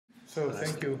So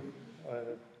thank you.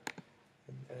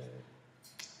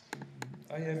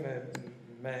 I am a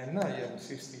man. I am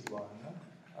 61.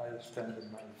 I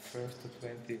spent my first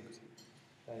 20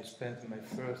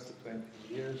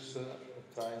 years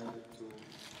trying to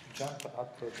jump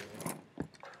up the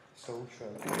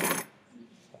social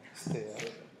stair.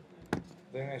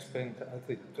 Then I spent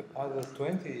other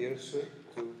 20 years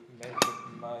to make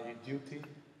my duty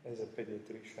as a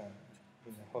pediatrician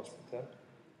in a hospital,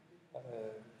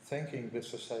 thanking the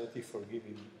society for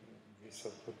giving this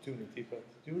opportunity. But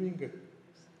during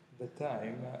the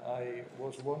time, I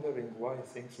was wondering why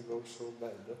things go so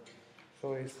bad.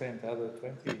 So I spent other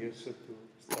 20 years to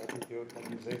study the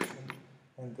organization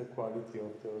and the quality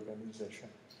of the organization.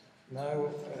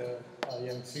 Now I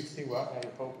am 61. I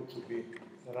hope to be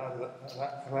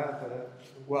rather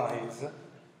wise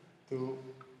to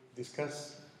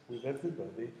discuss with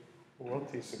everybody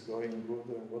what is going good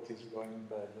and what is going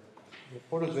bad. I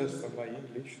apologize for my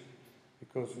English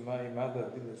because my mother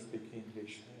didn't speak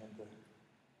English, and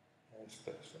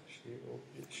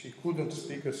she couldn't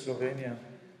speak Slovenian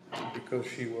because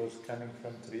she was coming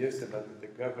from Trieste, but the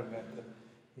government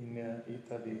in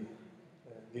Italy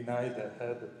denied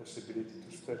her the possibility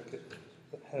to speak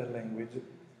her language.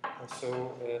 And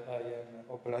so I am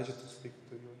obliged to speak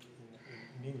to you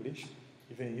in English,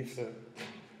 even if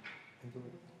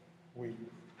we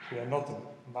are not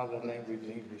mother language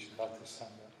English, but some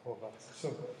of us. So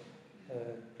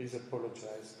please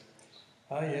apologize.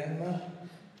 I am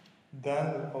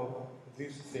done of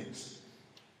these things.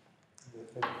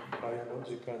 The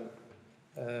biological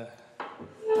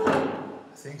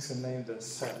things named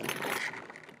cell.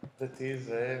 That is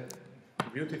a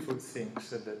beautiful things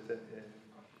that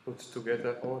puts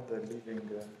together all the living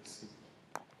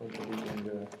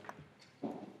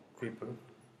people.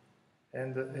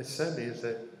 And a cell is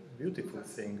a beautiful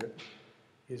thing.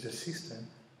 Is a system.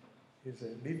 Is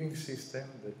a living system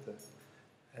that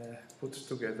puts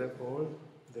together all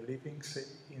the livings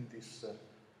in this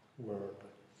world.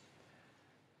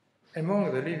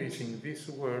 Among the livings in this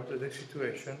world, the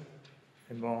situation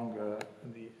among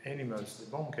the animals,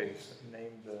 the monkeys,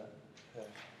 named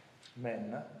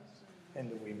men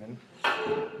and women,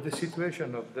 the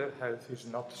situation of their health is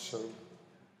not so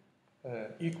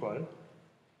equal.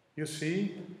 You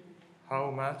see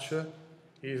how much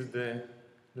is the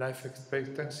life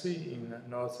expectancy in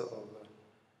north of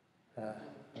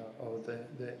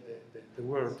the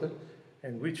world,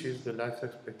 and which is the life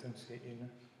expectancy in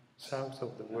south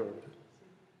of the world.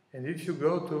 And if you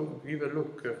go to give a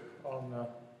look on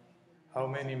how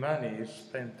many money is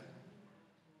spent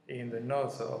in the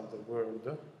north of the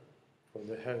world for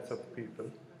the health of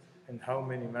people, and how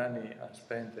many money are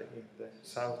spent in the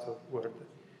south of the world,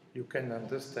 you can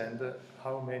understand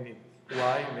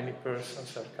why many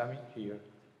persons are coming here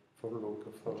for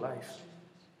look for life.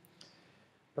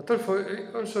 But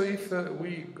also if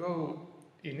we go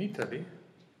in Italy,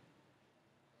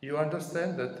 you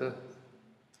understand that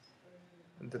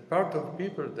the part of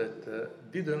people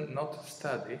that did not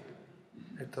study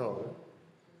at all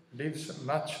lives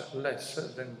much less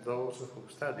than those who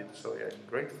studied. So I am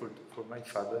grateful for my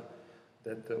father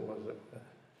that was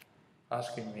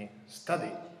asking me,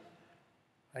 study.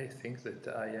 I think that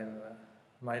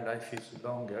my life is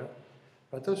longer,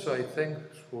 but also I'm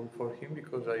thankful for him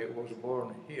because I was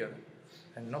born here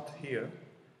and not here,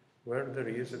 where there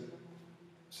is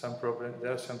some problem.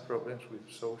 There are some problems with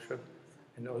social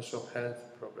and also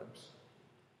health problems.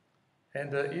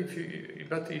 And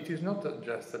but it is not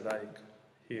just like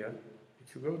here.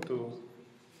 If you go to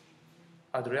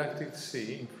Adriatic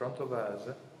Sea in front of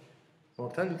us,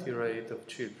 mortality rate of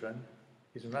children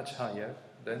is much higher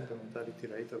than the mortality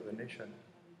rate of a nation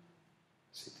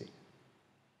city.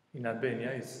 In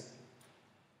Albania, it's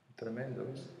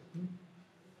tremendous.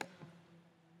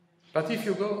 But if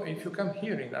you come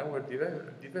here in our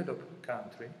developed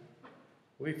country,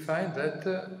 we find that,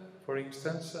 for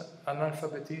instance,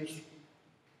 analphabetism,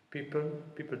 people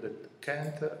that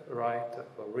can't write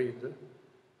or read,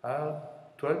 are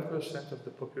 12% of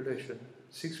the population,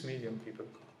 6 million people.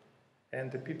 And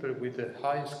the people with a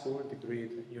high school degree,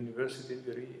 university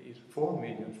degree, is 4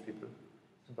 million people,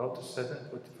 about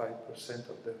 7.5%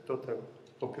 of the total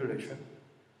population.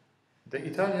 The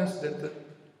Italians that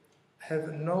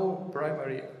have no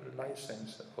primary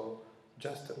license or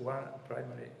just one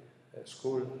primary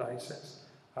school license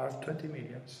are 20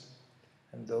 millions,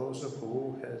 and those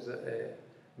who has a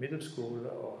middle school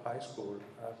or high school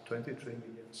are 23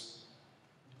 millions.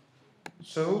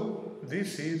 So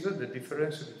this is the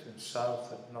difference between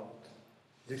south and north.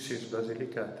 This is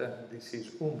Basilicata, this is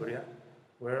Umbria,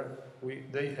 where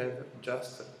they have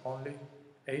just only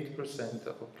 8%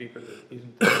 of people that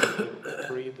isn't able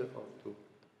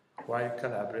while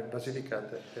Calabria,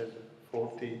 Basilicata has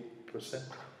 40%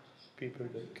 people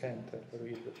that can't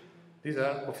read. These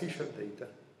are official data.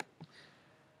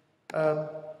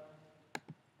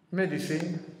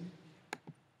 Medicine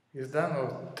is done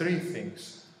on three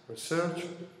things. Research.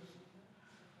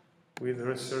 With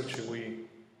research we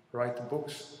write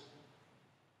books,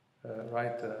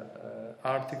 write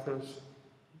articles,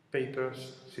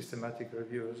 papers, systematic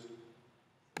reviews.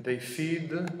 They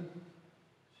feed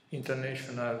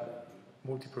international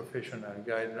multi-professional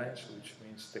guidelines, which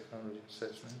means technology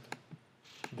assessment.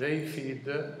 They feed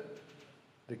the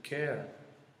care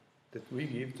that we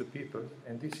give to people,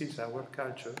 and this is our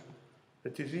culture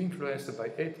that is influenced by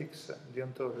ethics,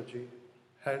 deontology,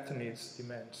 health needs,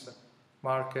 demands,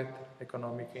 market,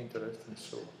 economic interest, and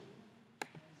so on.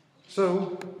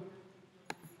 So,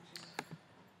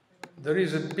 there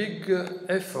is a big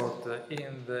effort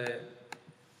in the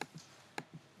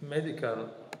medical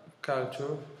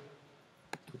culture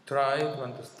to try to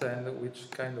understand which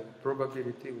kind of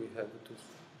probability we have to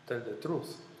tell the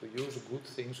truth, to use good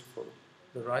things for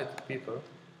the right people.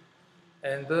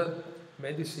 And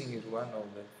medicine is one of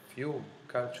the few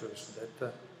cultures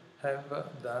that have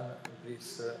done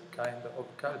this kind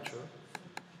of culture.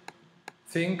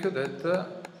 Think that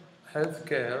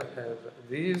healthcare have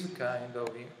these kind of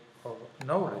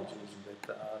knowledges that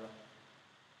are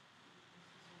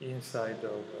inside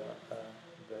of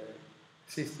the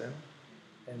system,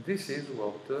 and this is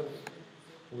what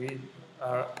we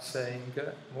are saying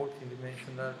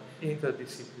multidimensional,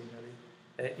 interdisciplinary,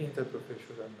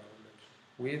 interprofessional knowledge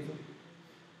with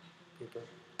people.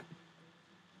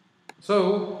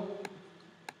 So,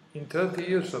 in 30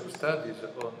 years of studies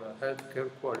on healthcare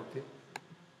quality,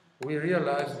 we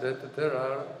realized that there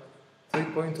are 3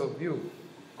 points of view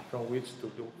from which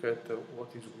to look at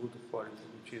what is good quality,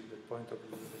 which is the point of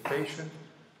view of the patient,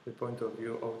 the point of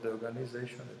view of the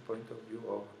organization, the point of view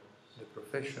of the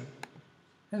profession.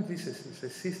 And this is a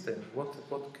system. What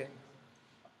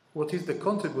is the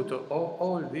contributor of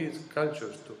all these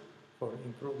cultures for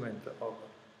improvement of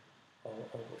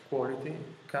quality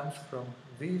comes from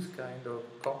this kind of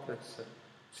complex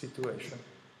situation.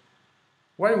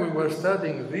 While we were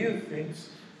studying these things,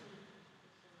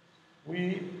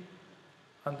 we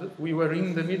were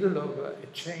in the middle of a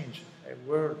change of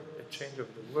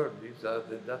the world. These are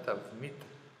the data of MIT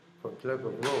for Club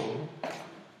of Rome.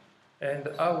 And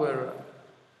our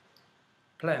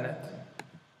planet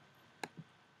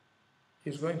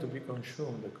is going to be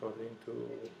consumed according to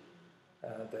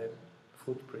the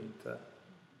footprint,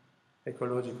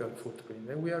 ecological footprint.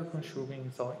 And we are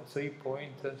consuming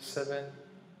 3.7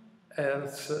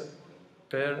 Earths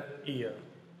per year.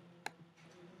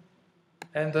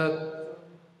 And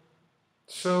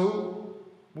so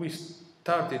we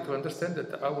started to understand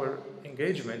that our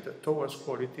engagement towards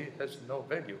quality has no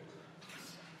value.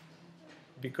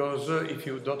 Because if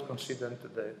you don't consider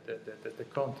the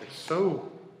context.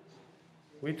 So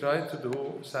we tried to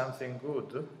do something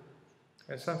good,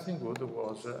 and something good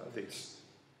was this.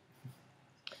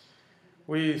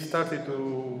 We started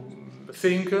to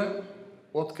think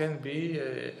what can be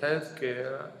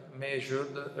healthcare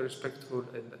measured, respectful,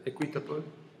 and equitable.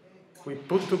 We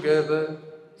put together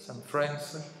some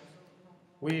friends.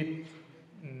 You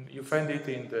find it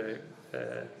in the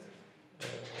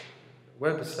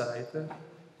website.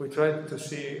 We tried to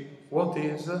see what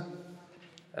is a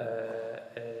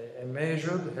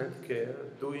measured healthcare.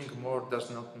 Doing more does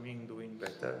not mean doing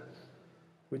better.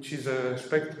 Which is a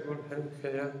respectable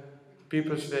healthcare.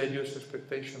 People's values,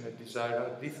 expectation, and desire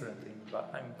are different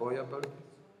and viable.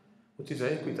 What is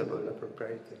equitable,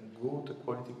 appropriate, and good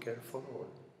quality care for all.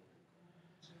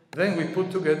 Then we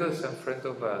put together some friends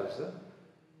of ours,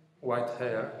 white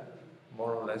hair,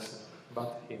 more or less,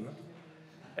 but him,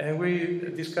 and we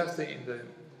discussed in the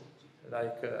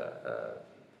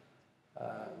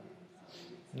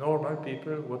normal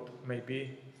people what may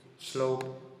be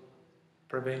slow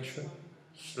prevention,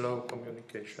 slow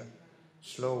communication,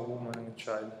 slow woman and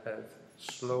child health,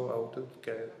 slow outward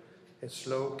care, and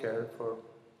slow care for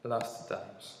last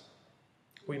times.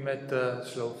 We met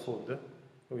slow food,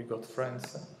 we got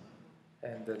friends,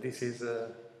 and this is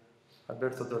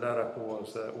Alberto Dollara, who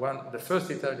was the first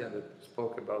Italian that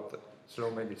spoke about slow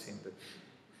medicine, the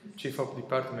chief of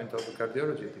department of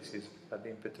cardiology. This is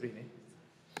Adin Petrini.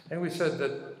 And we said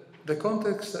that the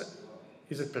context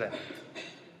is a planet.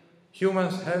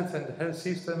 Humans' health and health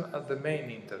system are the main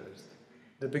interest.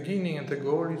 The beginning and the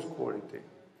goal is quality.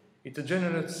 It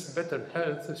generates better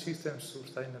health systems,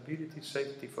 sustainability,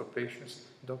 safety for patients,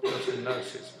 doctors and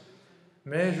nurses.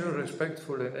 Measure,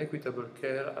 respectful and equitable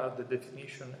care are the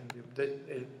definition and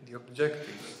the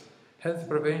objectives. Health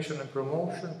prevention and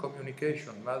promotion,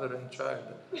 communication, mother and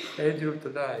child,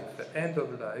 adult life, end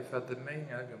of life are the main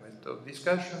argument of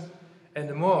discussion,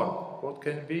 and more. What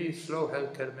can be slow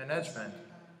healthcare management?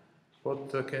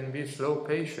 What can be slow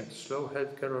patients, slow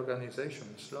healthcare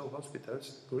organizations, slow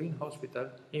hospitals, green hospital,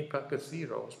 impact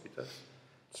zero hospitals,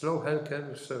 slow healthcare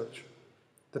research?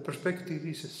 The perspective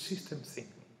is a system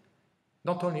thinking,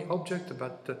 not only object,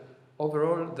 but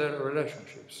overall their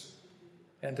relationships.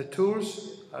 And the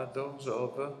tools are those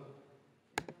of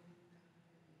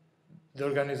the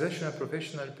organization of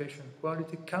professional patient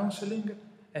quality counseling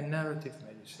and narrative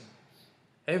medicine.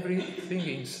 Everything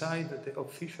inside the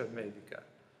official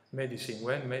medicine.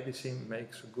 When medicine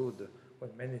makes good,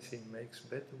 when medicine makes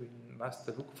better, we must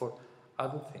look for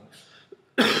other things.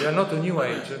 We are not a new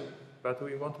age, but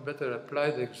we want to better apply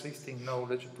the existing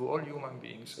knowledge to all human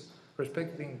beings,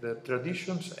 respecting the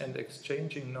traditions and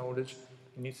exchanging knowledge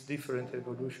in its different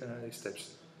evolutionary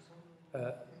steps.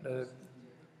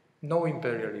 No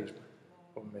imperialism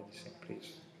of medicine,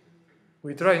 please.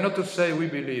 We try not to say we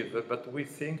believe, but we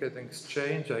think and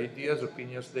exchange ideas,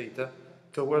 opinions, data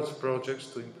towards projects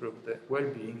to improve the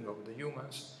well-being of the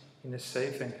humans in a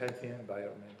safe and healthy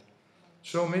environment.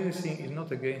 So medicine is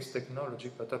not against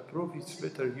technology, but approves its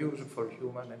better use for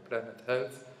human and planet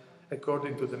health,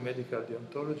 according to the medical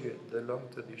deontology and the long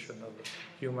tradition of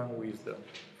human wisdom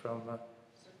from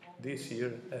this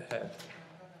year ahead.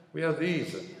 We are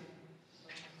these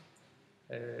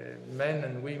men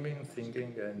and women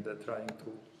thinking and trying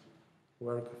to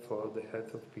work for the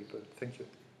health of people. Thank you.